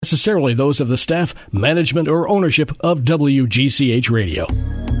necessarily those of the staff, management, or ownership of WGCH Radio.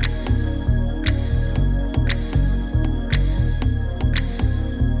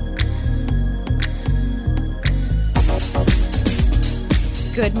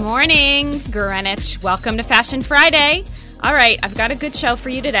 Good morning, Greenwich. Welcome to Fashion Friday. All right, I've got a good show for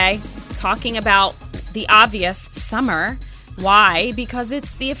you today, talking about the obvious summer. Why? Because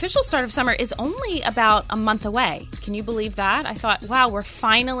it's the official start of summer is only about a month away. Can you believe that? I thought, wow, we're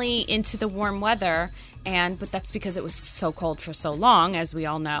finally into the warm weather. But that's because it was so cold for so long, as we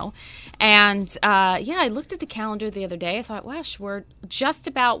all know. And I looked at the calendar the other day. I thought, gosh, we're just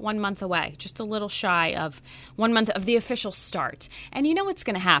about 1 month away, just a little shy of 1 month of the official start. And you know what's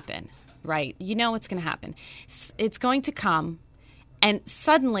going to happen, right? You know what's going to happen. It's going to come. And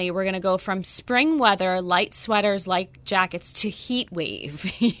suddenly we're going to go from spring weather, light sweaters, light jackets, to heat wave.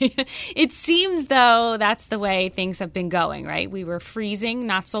 It seems, though, that's the way things have been going, right? We were freezing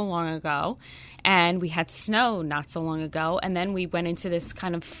not so long ago, and we had snow not so long ago, and then we went into this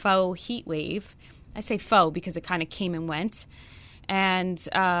kind of faux heat wave. I say faux because it kind of came and went. And,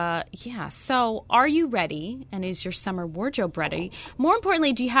 so are you ready? And is your summer wardrobe ready? More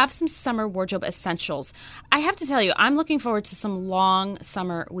importantly, do you have some summer wardrobe essentials? I have to tell you, I'm looking forward to some long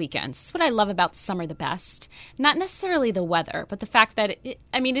summer weekends. This is what I love about the summer the best. Not necessarily the weather, but the fact that,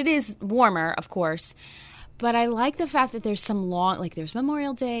 it is warmer, of course. But I like the fact that there's some long, like there's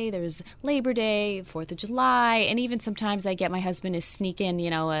Memorial Day, there's Labor Day, 4th of July, and even sometimes I get my husband to sneak in,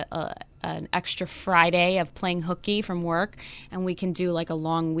 an extra Friday of playing hooky from work, and we can do like a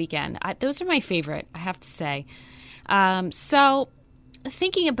long weekend. Those are my favorite, I have to say. So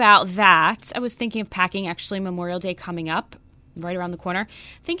thinking about that, I was thinking of packing actually Memorial Day coming up, right around the corner,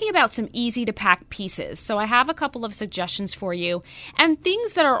 thinking about some easy to pack pieces. So I have a couple of suggestions for you, and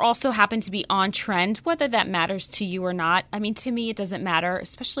things that are also happen to be on trend, whether that matters to you or not. To me, it doesn't matter,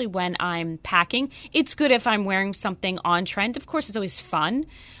 especially when I'm packing. It's good if I'm wearing something on trend. Of course, it's always fun.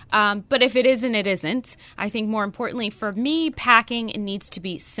 But if it isn't, it isn't. I think more importantly for me, packing, it needs to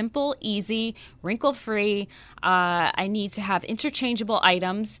be simple, easy, wrinkle-free. I need to have interchangeable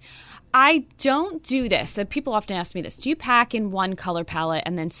items. I don't do this. So people often ask me this. Do you pack in one color palette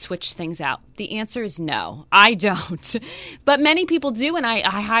and then switch things out? The answer is no, I don't. But many people do, and I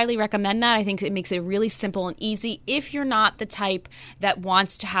highly recommend that. I think it makes it really simple and easy if you're not the type that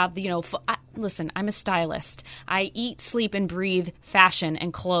wants to have listen, I'm a stylist. I eat, sleep, and breathe fashion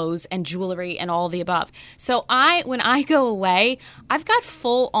and clothes and jewelry and all the above. So when I go away, I've got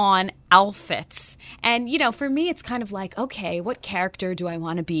full-on outfits. And, for me, it's kind of like, okay, what character do I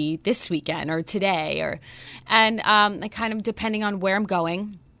want to be this weekend or today? And kind of depending on where I'm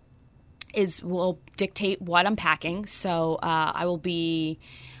going will dictate what I'm packing. So I will be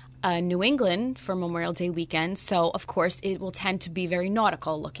New England for Memorial Day weekend. So, of course, it will tend to be very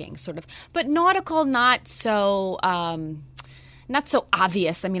nautical looking, sort of. But nautical, not so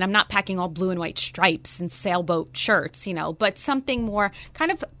obvious. I'm not packing all blue and white stripes and sailboat shirts, but something more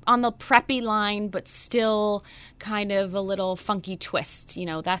kind of on the preppy line, but still kind of a little funky twist.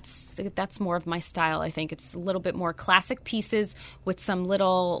 That's more of my style. I think it's a little bit more classic pieces with some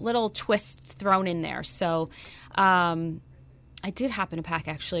little twist thrown in there. So, I did happen to pack,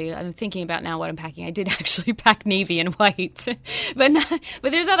 actually. I'm thinking about now what I'm packing. I did actually pack navy and white.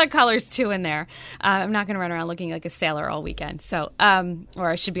 but there's other colors, too, in there. I'm not going to run around looking like a sailor all weekend. So, or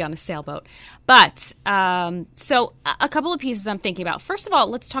I should be on a sailboat. But, so a couple of pieces I'm thinking about. First of all,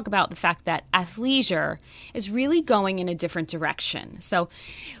 let's talk about the fact that athleisure is really going in a different direction. So,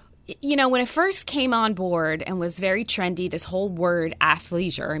 when it first came on board and was very trendy, this whole word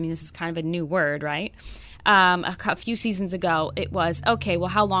athleisure, this is kind of a new word, right? A few seasons ago, it was, okay, well,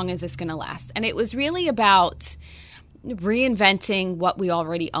 how long is this going to last? And it was really about reinventing what we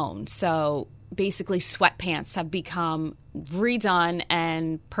already own. So basically, sweatpants have become redone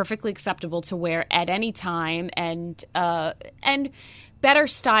and perfectly acceptable to wear at any time, and better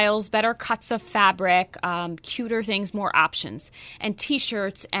styles, better cuts of fabric, cuter things, more options. And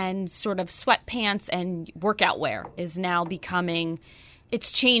T-shirts and sort of sweatpants and workout wear is now becoming...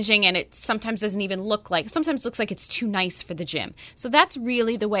 It's changing, and it sometimes doesn't even sometimes looks like it's too nice for the gym. So that's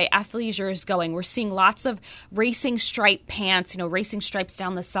really the way athleisure is going. We're seeing lots of racing stripe pants, racing stripes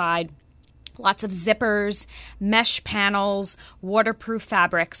down the side, lots of zippers, mesh panels, waterproof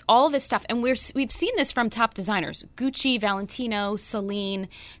fabrics, all of this stuff. And we've seen this from top designers, Gucci, Valentino, Celine.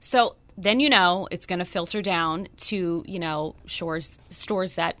 So then it's going to filter down to,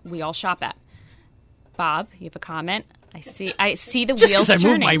 stores that we all shop at. Bob, you have a comment? I see the just wheels turning. Just because I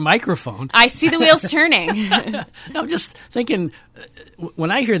moved my microphone. I see the wheels turning. No, just thinking, when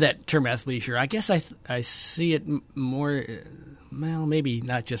I hear that term athleisure, I guess I see it more well, maybe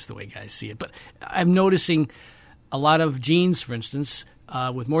not just the way guys see it, but I'm noticing a lot of jeans, for instance,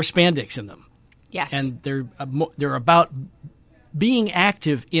 with more spandex in them. Yes. And they're about being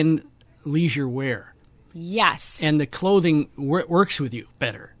active in leisure wear. Yes. And the clothing works with you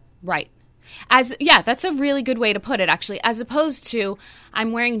better. Right. That's a really good way to put it, actually, as opposed to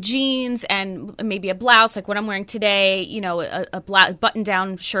I'm wearing jeans and maybe a blouse, like what I'm wearing today, a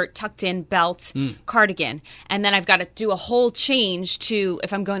button-down shirt, tucked-in belt, cardigan, and then I've got to do a whole change to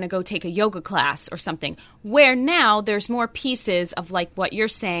if I'm going to go take a yoga class or something, where now there's more pieces of like what you're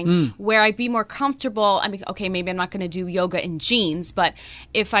saying, where I'd be more comfortable. I mean, okay, maybe I'm not going to do yoga in jeans, but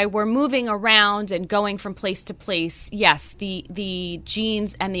if I were moving around and going from place to place, yes, the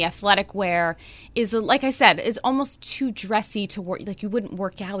jeans and the athletic wear is, like I said, is almost too dressy to work. Like you wouldn't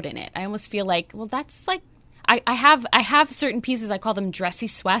work out in it. I almost feel like, well, that's like I have certain pieces, I call them dressy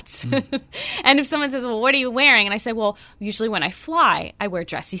sweats. And if someone says, well, what are you wearing? And I say, well, usually when I fly, I wear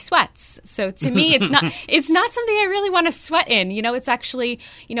dressy sweats. So to me, it's not something I really want to sweat in. It's actually,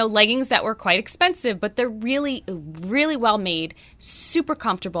 leggings that were quite expensive, but they're really, really well made, super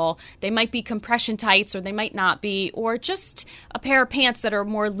comfortable. They might be compression tights or they might not be, or just a pair of pants that are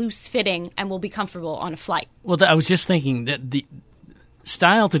more loose fitting and will be comfortable on a flight. Well, I was just thinking that the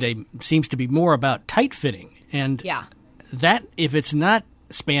style today seems to be more about tight fitting. And that, if it's not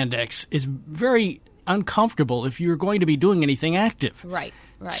spandex, is very uncomfortable if you're going to be doing anything active. Right.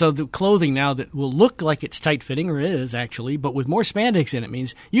 So the clothing now that will look like it's tight-fitting, or it is actually, but with more spandex in it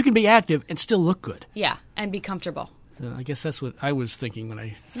means you can be active and still look good. Yeah, and be comfortable. So I guess that's what I was thinking when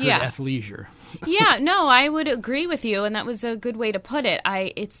I heard athleisure. Yeah, no, I would agree with you, and that was a good way to put it.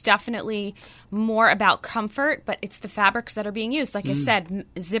 It's definitely more about comfort, but it's the fabrics that are being used. Like I said,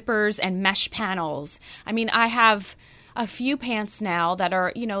 zippers and mesh panels. I mean, I have a few pants now that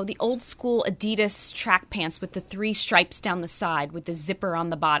are, the old school Adidas track pants with the 3 stripes down the side with the zipper on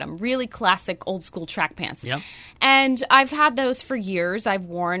the bottom. Really classic old school track pants. Yep. And I've had those for years. I've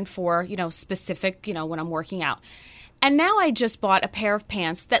worn for, specific, when I'm working out. And now I just bought a pair of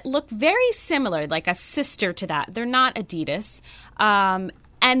pants that look very similar, like a sister to that. They're not Adidas,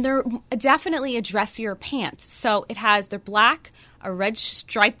 and they're definitely a dressier pants. So they're black, a red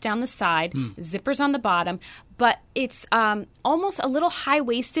stripe down the side, zippers on the bottom, but it's almost a little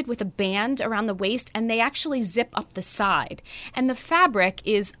high-waisted with a band around the waist, and they actually zip up the side. And the fabric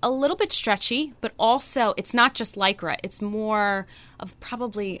is a little bit stretchy, but also it's not just Lycra. It's more of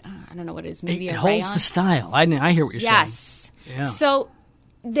probably, I don't know what it is, maybe it a holds rayon. the style. I hear what you're saying. Yes. Yeah. So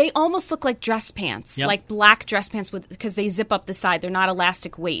they almost look like dress pants, like black dress pants because they zip up the side. They're not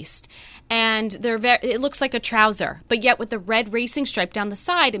elastic waist. And it looks like a trouser, but yet with the red racing stripe down the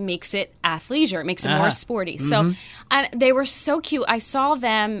side, it makes it athleisure. It makes it more sporty. So and they were so cute. I saw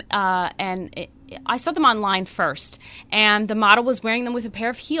them I saw them online first, and the model was wearing them with a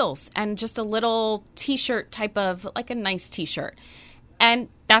pair of heels and just a little T-shirt type of, like a nice T-shirt. And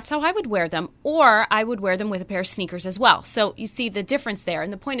that's how I would wear them, or I would wear them with a pair of sneakers as well. So you see the difference there.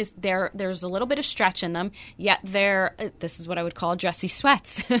 And the point is there's a little bit of stretch in them, yet this is what I would call dressy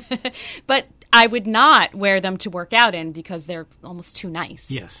sweats. But I would not wear them to work out in because they're almost too nice.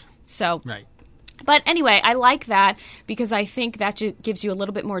 Yes. So. Right. But anyway, I like that because I think that gives you a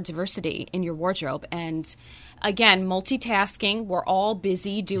little bit more diversity in your wardrobe. And again, multitasking, we're all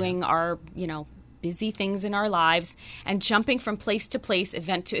busy doing our, busy things in our lives and jumping from place to place,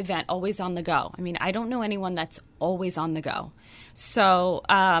 event to event, always on the go. I mean, I don't know anyone that's always on the go. So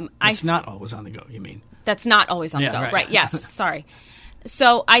it's not always on the go, you mean? That's not always on the go. Right. Yes. Sorry.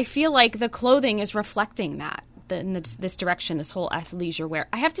 So I feel like the clothing is reflecting that in this direction, this whole athleisure wear.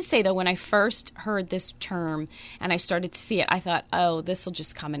 I have to say, though, when I first heard this term and I started to see it, I thought, oh, this will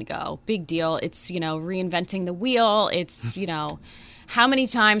just come and go. Big deal. It's, reinventing the wheel. It's, how many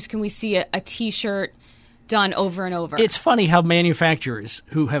times can we see a T-shirt done over and over? It's funny how manufacturers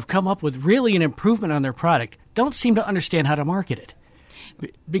who have come up with really an improvement on their product don't seem to understand how to market it.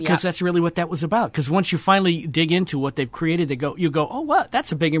 Because that's really what that was about. Because once you finally dig into what they've created, you go, oh, wow,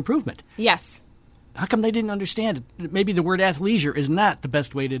 that's a big improvement. Yes. How come they didn't understand it? Maybe the word athleisure is not the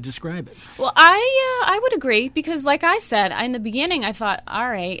best way to describe it. Well, I would agree because, like I said, in the beginning, I thought, all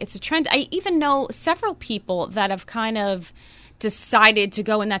right, it's a trend. I even know several people that have kind of decided to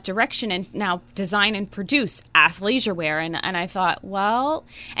go in that direction and now design and produce athleisure wear. And I thought, well,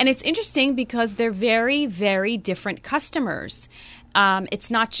 and it's interesting because they're very, very different customers. It's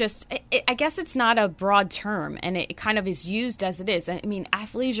not just, I guess it's not a broad term, and it kind of is used as it is. I mean,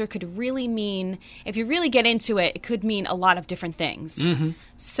 athleisure could really mean, if you really get into it, it could mean a lot of different things. Mm-hmm.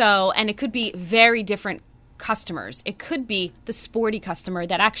 So, and it could be very different customers. It could be the sporty customer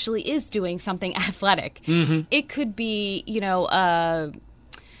that actually is doing something athletic. Mm-hmm. It could be,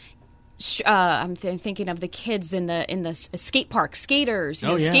 I'm thinking of the kids in the skate park, skaters,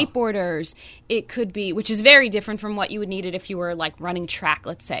 skateboarders. It could be, which is very different from what you would need it if you were like running track,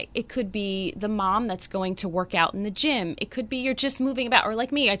 let's say. It could be the mom that's going to work out in the gym. It could be you're just moving about, or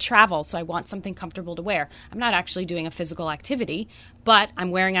like me, I travel, so I want something comfortable to wear. I'm not actually doing a physical activity, but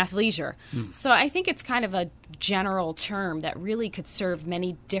I'm wearing athleisure. So I think it's kind of a general term that really could serve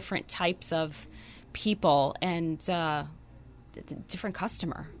many different types of people and different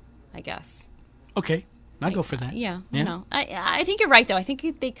customer, I guess. Okay. I'll go for that. Yeah. I think you're right, though. I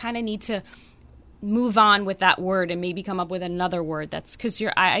think they kind of need to move on with that word and maybe come up with another word. That's because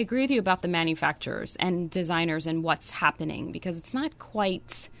I agree with you about the manufacturers and designers and what's happening, because it's not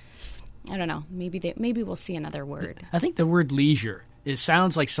quite, I don't know, maybe we'll see another word. I think the word leisure, it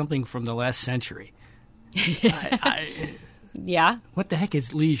sounds like something from the last century. Yeah. What the heck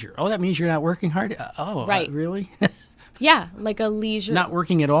is leisure? Oh, that means you're not working hard? Right. Really? Yeah, like a leisure. Not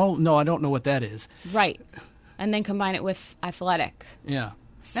working at all? No, I don't know what that is. Right. And then combine it with athletic. Yeah.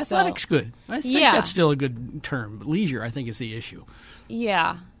 Athletic's good. I think that's still a good term. But leisure, I think, is the issue.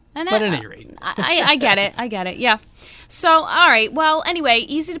 Yeah. But at any rate. I get it. Yeah. So, all right. Well, anyway,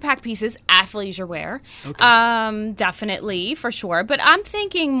 easy to pack pieces, athleisure wear. Okay. Definitely, for sure. But I'm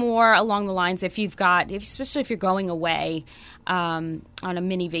thinking more along the lines especially if you're going away on a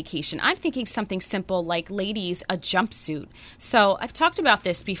mini vacation, I'm thinking something simple like, ladies, a jumpsuit. So I've talked about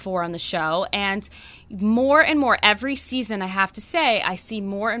this before on the show, and more and more every season, I have to say, I see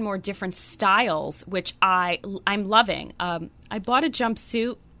more and more different styles, which I'm loving. I bought a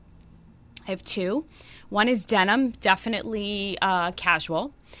jumpsuit. I have two. One is denim, definitely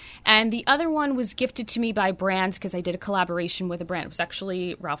casual. And the other one was gifted to me by a brand because I did a collaboration with a brand. It was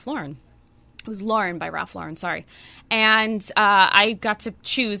actually Ralph Lauren. It was Lauren by Ralph Lauren, sorry. And I got to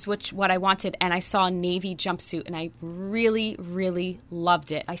choose what I wanted, and I saw a navy jumpsuit, and I really, really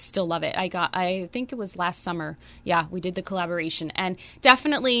loved it. I still love it. I think it was last summer. Yeah, we did the collaboration. And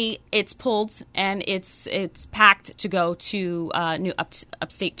definitely it's pulled, and it's packed to go to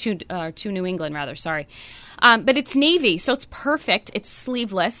New England, rather, sorry. But it's navy, so it's perfect. It's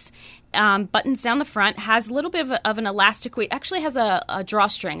sleeveless. Buttons down the front, has a little bit of an elastic weight. Actually has a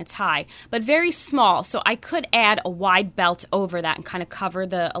drawstring. It's high, but very small. So I could add a wide belt over that and kind of cover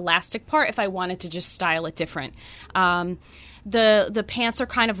the elastic part if I wanted to just style it different. The pants are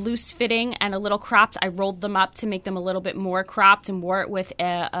kind of loose fitting and a little cropped. I rolled them up to make them a little bit more cropped and wore it with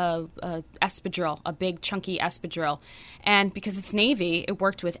a espadrille, a big chunky espadrille. And because it's navy, it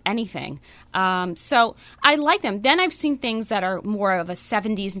worked with anything. So I like them. Then I've seen things that are more of a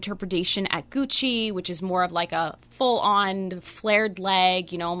 70s interpretation at Gucci, which is more of like a full-on flared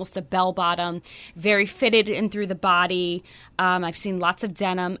leg, almost a bell bottom, very fitted in through the body. I've seen lots of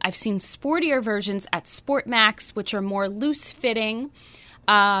denim. I've seen sportier versions at Sport Max, which are more loose-fitting.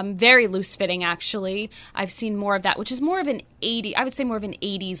 Very loose-fitting, actually. I've seen more of that, which is more of an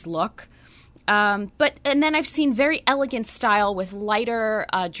 80s look. And then I've seen very elegant style with lighter,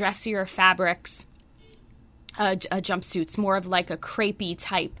 dressier fabrics, jumpsuits, more of like a crepey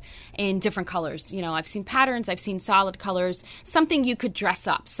type in different colors. I've seen patterns, I've seen solid colors, something you could dress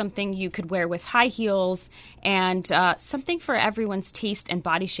up, something you could wear with high heels, and something for everyone's taste and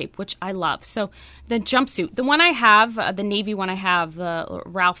body shape, which I love. So the jumpsuit, the one I have, the navy one I have, the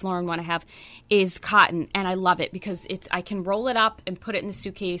Ralph Lauren one I have, is cotton, and I love it because I can roll it up and put it in the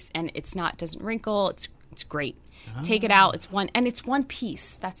suitcase, and doesn't wrinkle. It's great. Oh. Take it out. It's one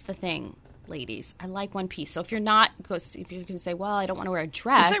piece. That's the thing. Ladies, I like one piece. So if you're going to say, well, I don't want to wear a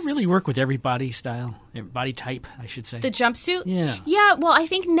dress. Does that really work with every body style, body type, I should say? The jumpsuit? Yeah. Yeah, well, I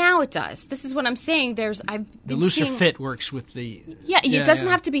think now it does. This is what I'm saying. The looser fit works with the... Yeah, it doesn't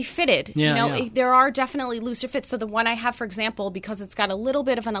have to be fitted. Yeah, there are definitely looser fits. So the one I have, for example, because it's got a little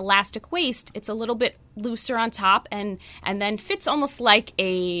bit of an elastic waist, it's a little bit looser on top and then fits almost like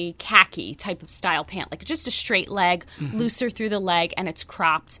a khaki type of style pant, like just a straight leg, looser through the leg, and it's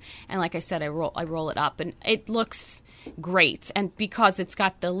cropped. And like I said, I roll it up, and it looks great. And because it's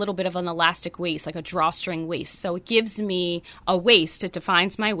got the little bit of an elastic waist, like a drawstring waist, so it gives me a waist. It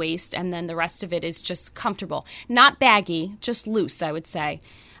defines my waist, and then the rest of it is just comfortable, not baggy, just loose, I would say.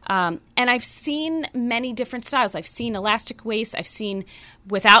 And I've seen many different styles. I've seen elastic waist. I've seen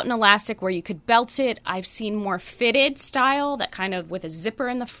without an elastic where you could belt it. I've seen more fitted style, that kind of with a zipper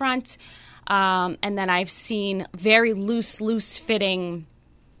in the front. And then I've seen very loose fitting,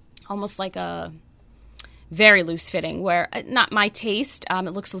 almost like a very loose fitting, where not my taste.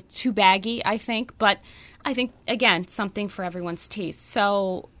 It looks a little too baggy, I think, but I think, again, something for everyone's taste.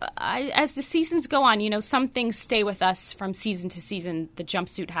 So as the seasons go on, some things stay with us from season to season. The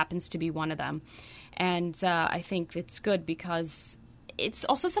jumpsuit happens to be one of them. And I think it's good because it's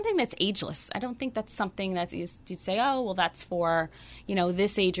also something that's ageless. I don't think that's something that you'd say, oh, well, that's for,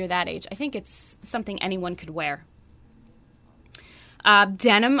 this age or that age. I think it's something anyone could wear.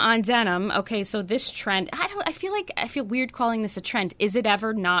 Denim on denim. Okay, so this trend, I feel weird calling this a trend. Is it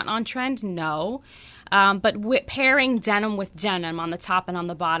ever not on trend? No. But pairing denim with denim on the top and on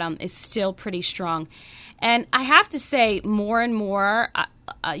the bottom is still pretty strong. And I have to say, more and more,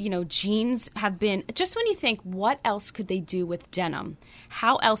 jeans have been, just when you think, what else could they do with denim?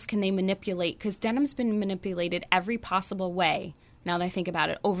 How else can they manipulate? Because denim's been manipulated every possible way, now that I think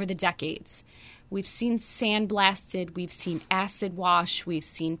about it, over the decades. We've seen sandblasted, we've seen acid wash, we've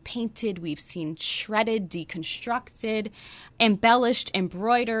seen painted, we've seen shredded, deconstructed, embellished,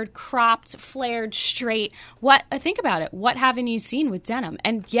 embroidered, cropped, flared, straight. Think about it. What haven't you seen with denim?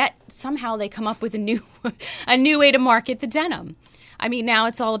 And yet somehow they come up with a new way to market the denim. I mean, now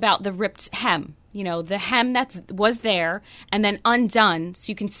it's all about the ripped hem. The hem that was there and then undone. So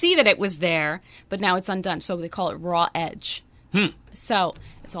you can see that it was there, but now it's undone. So they call it raw edge. So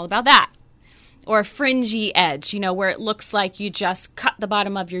it's all about that. Or a fringy edge, where it looks like you just cut the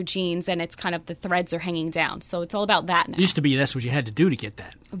bottom of your jeans and it's kind of the threads are hanging down. So it's all about that now. It used to be that's what you had to do to get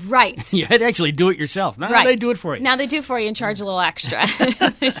that. Right. You had to actually do it yourself. Now they do it for you. Now they do it for you and charge a little extra.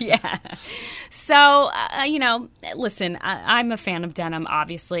 Yeah. So, listen, I'm a fan of denim,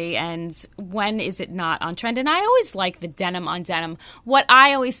 obviously, and when is it not on trend? And I always like the denim on denim. What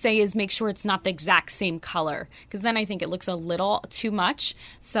I always say is make sure it's not the exact same color, because then I think it looks a little too much.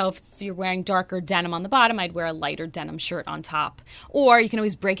 So if you're wearing darker denim on the bottom, I'd wear a lighter denim shirt on top. Or you can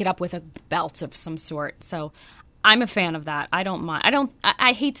always break it up with a belt of some sort. So I'm a fan of that. I don't mind.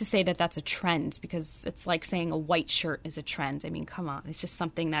 I hate to say that that's a trend, because it's like saying a white shirt is a trend. I mean, come on. It's just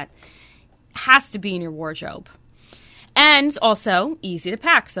something that has to be in your wardrobe. And also easy to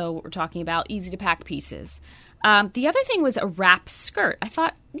pack. So we're talking about easy to pack pieces. The other thing was a wrap skirt. I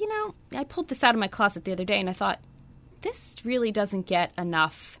thought, I pulled this out of my closet the other day and I thought, this really doesn't get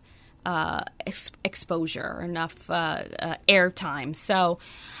enough exposure or enough airtime. So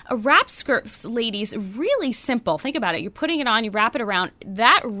a wrap skirt, ladies, really simple. Think about it. You're putting it on, you wrap it around.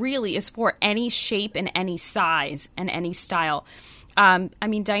 That really is for any shape and any size and any style.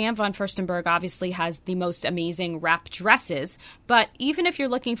 Diane von Furstenberg obviously has the most amazing wrap dresses, but even if you're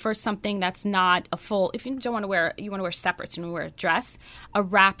looking for something that's not a full, if you don't want to wear, you want to wear separates, you want to wear a dress, a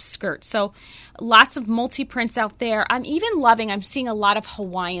wrap skirt. So lots of multi-prints out there. I'm seeing a lot of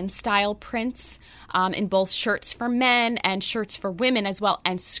Hawaiian style prints in both shirts for men and shirts for women as well,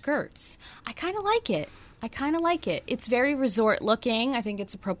 and skirts. I kind of like it. It's very resort looking. I think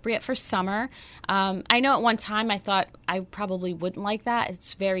it's appropriate for summer. I know at one time I thought I probably wouldn't like that.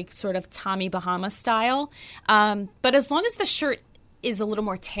 It's very sort of Tommy Bahama style. But as long as the shirt is a little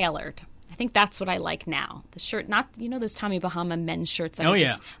more tailored, I think that's what I like now. The shirt, not, those Tommy Bahama men's shirts that are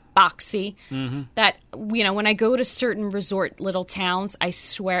just boxy. Mm-hmm. That, when I go to certain resort little towns, I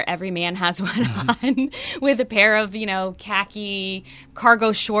swear every man has one on with a pair of, khaki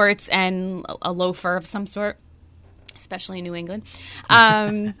cargo shorts and a loafer of some sort, especially in New England.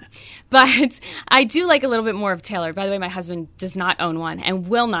 But I do like a little bit more of tailored. By the way, my husband does not own one and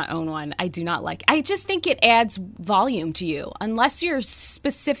will not own one. I do not like. I just think it adds volume to you. Unless you're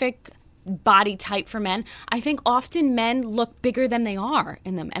specific body type for men, I think often men look bigger than they are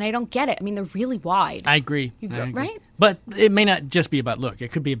in them, and I don't get it. I mean, they're really wide. I agree. Right? But it may not just be about look.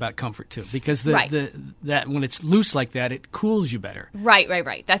 It could be about comfort too, because that when it's loose like that, it cools you better.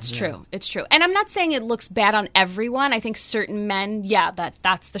 Right. That's true. It's true. And I'm not saying it looks bad on everyone. I think certain men,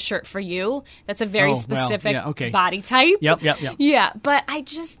 that's the shirt for you. That's a very specific body type. Yep. Yeah, but I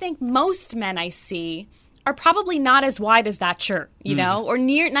just think most men I see are probably not as wide as that shirt, or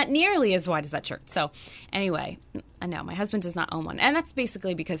not nearly as wide as that shirt. So anyway, I know my husband does not own one, and that's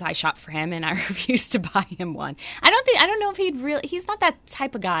basically because I shop for him and I refuse to buy him one. I don't know if he's not that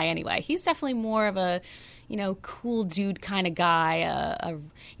type of guy anyway. He's definitely more of a, cool dude kind of guy, a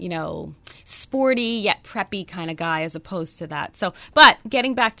sporty yet preppy kind of guy as opposed to that. So, but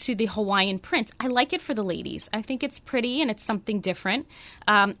getting back to the Hawaiian print, I like it for the ladies. I think it's pretty and it's something different.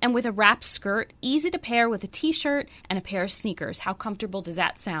 And with a wrap skirt, easy to pair with a t-shirt and a pair of sneakers. How comfortable does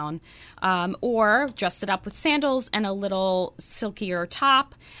that sound? Or dress it up with sandals and a little silkier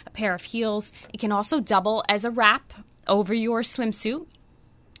top, a pair of heels. It can also double as a wrap over your swimsuit.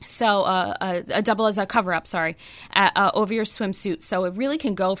 So a double as a cover-up, over your swimsuit. So it really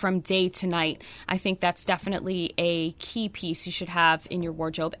can go from day to night. I think that's definitely a key piece you should have in your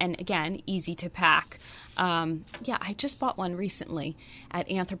wardrobe. And again, easy to pack. I just bought one recently at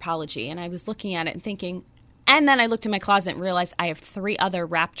Anthropologie, and I was looking at it and thinking, and then I looked in my closet and realized I have 3 other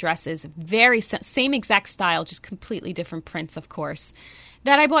wrap dresses, same exact style, just completely different prints, of course,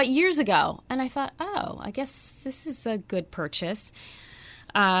 that I bought years ago. And I thought, I guess this is a good purchase.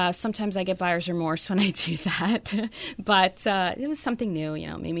 Sometimes I get buyer's remorse when I do that, but it was something new,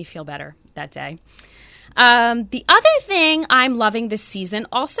 made me feel better that day. The other thing I'm loving this season,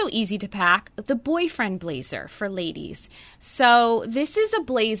 also easy to pack, the boyfriend blazer for ladies. So this is a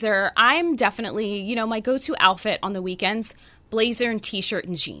blazer. I'm definitely, my go-to outfit on the weekends, blazer and t-shirt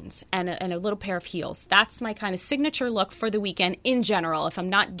and jeans and a little pair of heels. That's my kind of signature look for the weekend in general. If I'm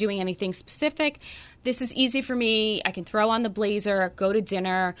not doing anything specific, this is easy for me. I can throw on the blazer, go to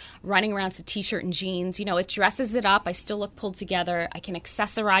dinner, running around to t-shirt and jeans. It dresses it up. I still look pulled together. I can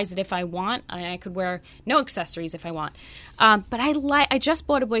accessorize it if I want. I could wear no accessories if I want. But I just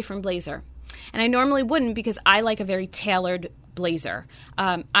bought a boyfriend blazer. And I normally wouldn't because I like a very tailored blazer.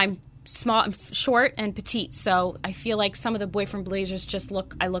 I'm small, I'm short and petite, so I feel like some of the boyfriend blazers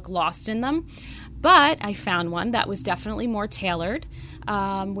I look lost in them. But I found one that was definitely more tailored.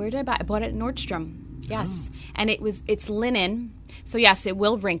 Where did I buy it? I bought it at Nordstrom. Yes. Oh. And it's linen. So yes, it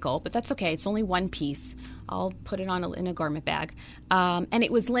will wrinkle, but that's okay. It's only one piece. I'll put it on in a garment bag. And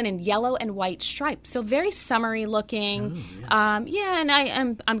it was linen, yellow and white stripes. So very summery looking. Oh, yes.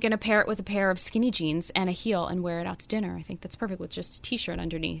 And I'm going to pair it with a pair of skinny jeans and a heel and wear it out to dinner. I think that's perfect with just a t-shirt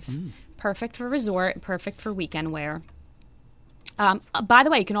underneath. Perfect for resort, perfect for weekend wear. By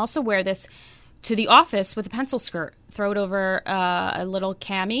the way, you can also wear this to the office with a pencil skirt. Throw it over a little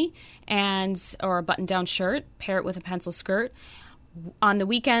cami or a button-down shirt. Pair it with a pencil skirt. On the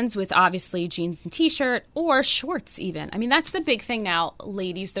weekends with obviously jeans and t-shirt or shorts even. I mean, that's the big thing now,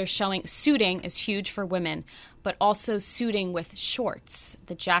 ladies. They're showing suiting is huge for women, but also suiting with shorts,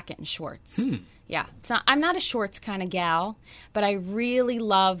 the jacket and shorts. Yeah. I'm not a shorts kind of gal, but I really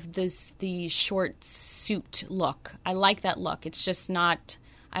love the short suit look. I like that look. It's just not...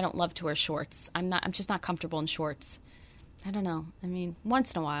 I don't love to wear shorts. I'm just not comfortable in shorts. I don't know. I mean,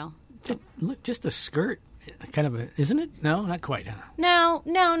 once in a while. Look, just a skirt, kind of isn't it? No, not quite, huh? No,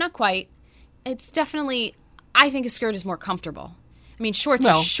 not quite. It's definitely, I think a skirt is more comfortable. I mean, shorts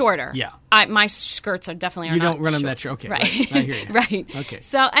are shorter. Yeah. My skirts are definitely You don't run them that short. Okay. Right. I hear you. Right. Okay.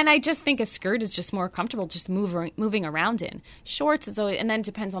 So, and I just think a skirt is just more comfortable just moving around in. Shorts is always, and then it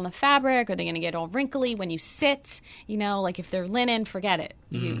depends on the fabric. Are they going to get all wrinkly when you sit? Like if they're linen, forget it.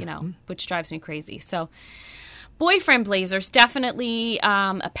 Which drives me crazy. So, boyfriend blazers, definitely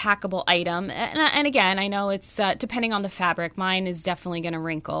a packable item. And again, I know it's depending on the fabric. Mine is definitely going to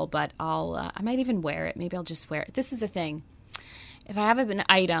wrinkle, but I might even wear it. Maybe I'll just wear it. This is the thing. If I have an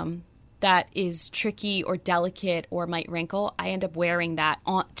item that is tricky or delicate or might wrinkle, I end up wearing that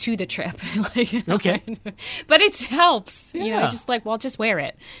to the trip. Okay. But it helps. Yeah. I'll just wear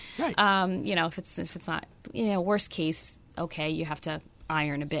it. Right. If it's not, worst case, okay, you have to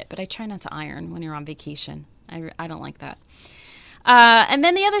iron a bit. But I try not to iron when you're on vacation. I don't like that. And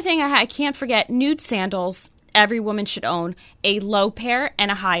then the other thing I can't forget, nude sandals. Every woman should own a low pair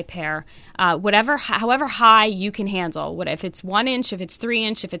and a high pair, however high you can handle. If it's 1 inch, if it's 3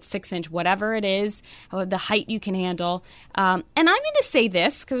 inch, if it's 6 inch, whatever it is, the height you can handle. And I'm going to say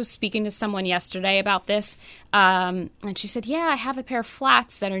this because I was speaking to someone yesterday about this, and she said, "Yeah, I have a pair of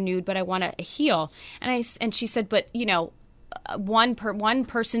flats that are nude, but I want a heel." And she said, "But one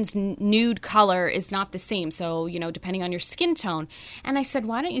person's nude color is not the same. So, depending on your skin tone." And I said,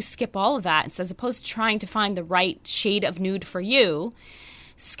 why don't you skip all of that? And so as opposed to trying to find the right shade of nude for you,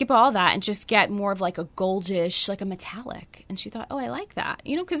 skip all that and just get more of like a goldish, like a metallic. And she thought, I like that,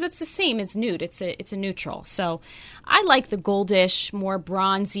 because it's the same as nude. It's a neutral. So I like the goldish, more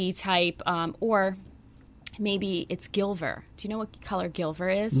bronzy type, or maybe it's Gilver. Do you know what color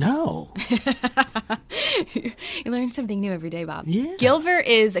Gilver is? No. You learn something new every day, Bob. Yeah. Gilver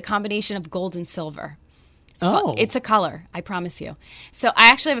is a combination of gold and silver. It's a color, I promise you. So I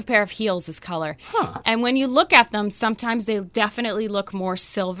actually have a pair of heels this color. Huh. And when you look at them, sometimes they definitely look more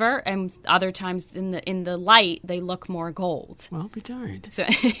silver, and other times in the light, they look more gold. Well, be darned. So,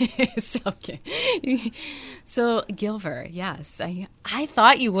 okay. So Gilver, yes. I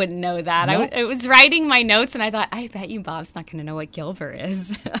thought you wouldn't know that. Nope. I was writing my notes, and I thought, I bet you Bob's not going to know what Gilver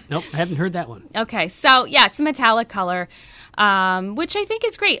is. Nope, I haven't heard that one. Okay, so yeah, it's a metallic color, which I think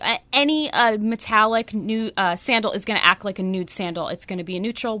is great. Any metallic new sandal is going to act like a nude sandal. It's going to be a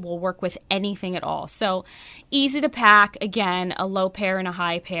neutral. Will work with anything at all. So easy to pack. Again, a low pair and a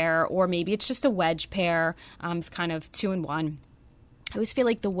high pair, or maybe it's just a wedge pair. It's kind of 2-in-1. I always feel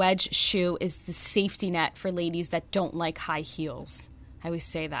like the wedge shoe is the safety net for ladies that don't like high heels. I always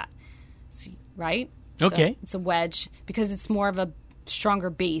say that. Right? Okay. So it's a wedge because it's more of a stronger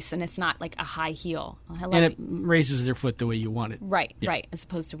base and it's not like a high heel. And it raises their foot the way you want it. Right, right, as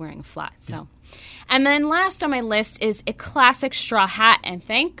opposed to wearing a flat. So, and then last on my list is a classic straw hat, and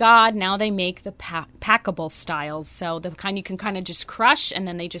thank God now they make the packable styles. So the kind you can kind of just crush and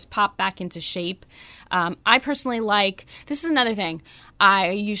then they just pop back into shape. I personally like, this is another thing, I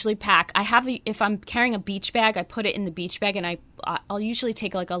usually pack, if I'm carrying a beach bag, I put it in the beach bag and I'll usually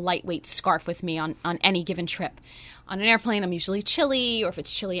take like a lightweight scarf with me on any given trip. On an airplane, I'm usually chilly, or if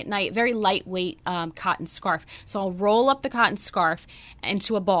it's chilly at night, very lightweight cotton scarf. So I'll roll up the cotton scarf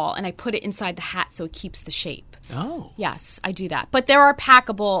into a ball, and I put it inside the hat so it keeps the shape. Oh. Yes, I do that. But there are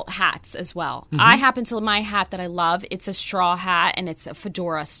packable hats as well. Mm-hmm. I happen to my hat that I love. It's a straw hat, and it's a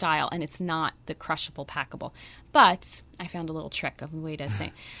fedora style, and it's not the crushable packable. But I found a little trick of a way to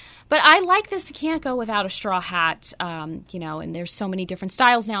say. But I like this. You can't go without a straw hat, and there's so many different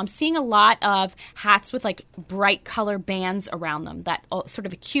styles now. I'm seeing a lot of hats with like bright color bands around them. That sort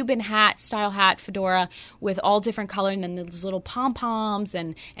of a Cuban hat, style hat, fedora with all different color, and then there's little pom-poms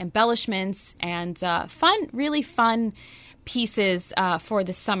and embellishments and really fun pieces for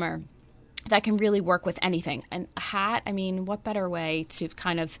the summer that can really work with anything. And a hat, I mean, what better way to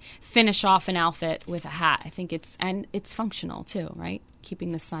kind of finish off an outfit with a hat? I think it's functional too, right?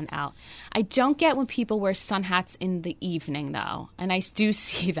 Keeping the sun out. I don't get when people wear sun hats in the evening, though. And I do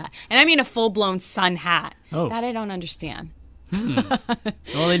see that. And I mean a full-blown sun hat. Oh. That I don't understand. Well,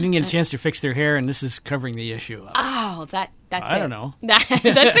 they didn't get a chance to fix their hair, and this is covering the issue. Oh, that's I don't know. That's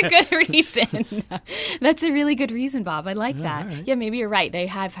a good reason. That's a really good reason, Bob. I like that. Right. Yeah, maybe you're right. They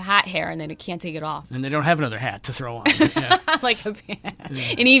have hat hair, and they can't take it off. And they don't have another hat to throw on. Yeah. Like an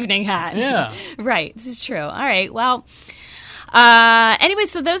evening hat. Yeah. Right. This is true. All right. Well, anyway,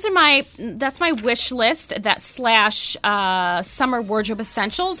 so that's my wish list, that / summer wardrobe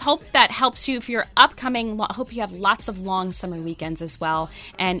essentials. Hope that helps you if you're upcoming. Hope you have lots of long summer weekends as well,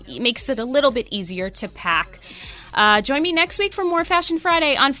 and it makes it a little bit easier to pack. Join me next week for more Fashion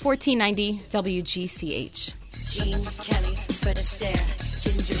Friday on 1490 WGCH. Gene Kelly, Fred Astaire,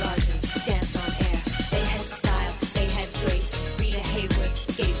 Ginger Rogers, dance on air. They had style, they had grace. Rita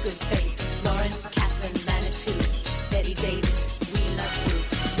Hayworth gave good face. Lauren Catherine Manitou, Betty Davis, we love you.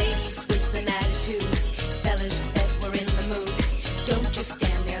 Ladies with an attitude, fellas that were in the mood. Don't just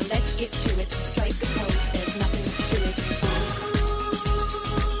stand there, let's get to it. Strike a pose, there's nothing to it.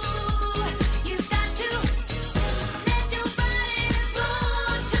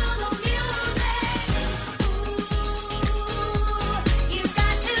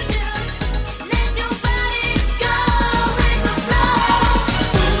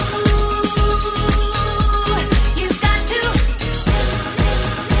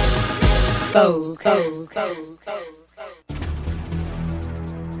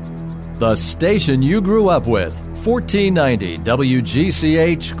 The station you grew up with, 1490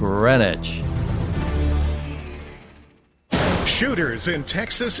 WGCH Greenwich. Shooters in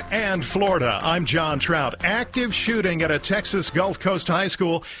Texas and Florida. I'm John Trout. Active shooting at a Texas Gulf Coast high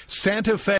school, Santa Fe.